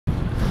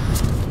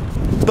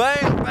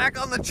Bang,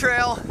 back on the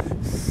trail.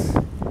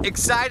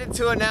 Excited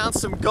to announce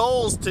some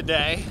goals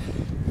today.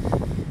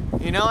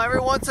 You know, every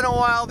once in a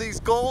while these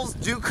goals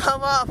do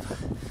come up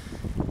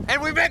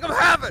and we make them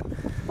happen.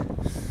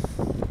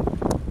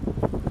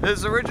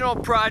 This original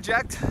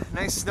project,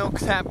 nice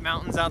snow-capped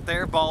mountains out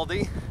there,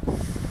 Baldy.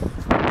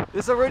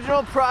 This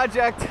original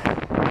project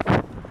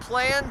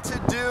planned to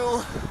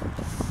do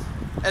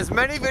as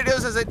many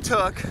videos as it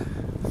took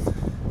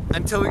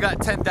until we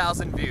got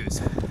 10,000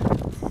 views.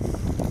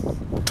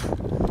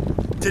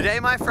 Today,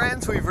 my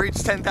friends, we've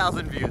reached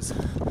 10,000 views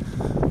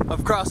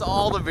across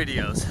all the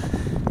videos.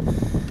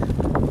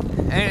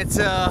 And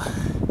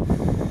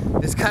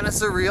it's kind of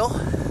surreal.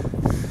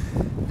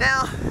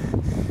 Now,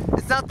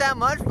 it's not that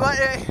much, but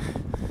hey,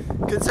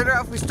 consider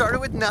if we started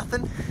with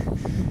nothing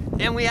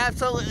and we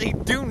absolutely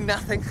do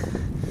nothing,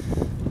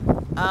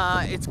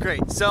 it's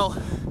great. So,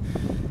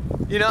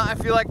 you know, I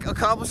feel like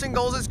accomplishing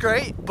goals is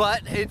great,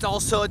 but it's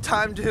also a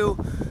time to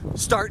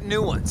start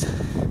new ones.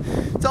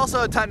 It's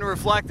also a time to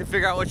reflect and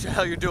figure out what the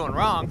hell you're doing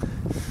wrong,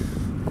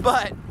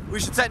 but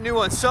we should set new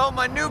ones. So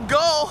my new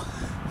goal,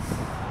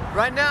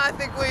 right now I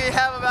think we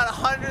have about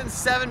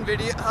 170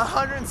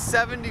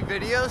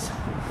 videos.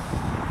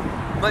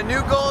 My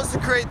new goal is to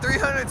create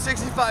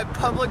 365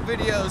 public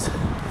videos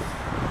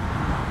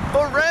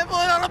for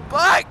rambling on a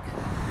bike.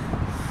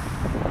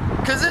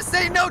 Cause this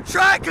ain't no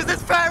track, cause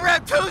it's Fat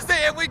Rap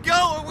Tuesday and we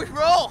go and we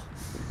roll.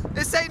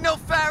 This ain't no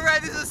fat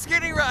ride, this is a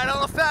skinny ride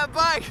on a fat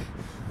bike.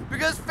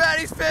 Because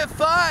fatties fit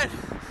fine.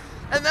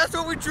 And that's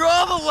where we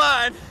draw the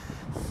line.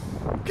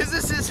 Cause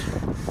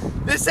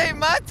this ain't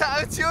my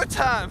time, it's your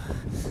time.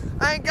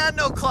 I ain't got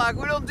no clock,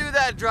 we don't do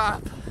that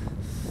drop.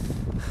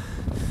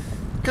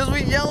 Cause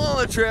we yell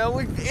on the trail,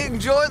 we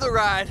enjoy the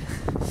ride.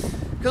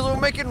 Cause we're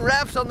making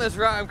raps on this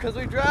ride, cause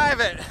we drive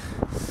it.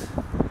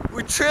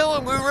 We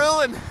trillin', we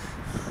reelin'.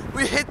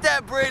 We hit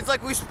that bridge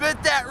like we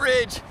spit that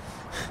ridge.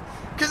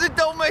 Cause it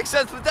don't make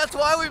sense, but that's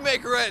why we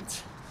make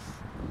rent.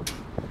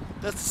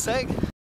 That's the saying.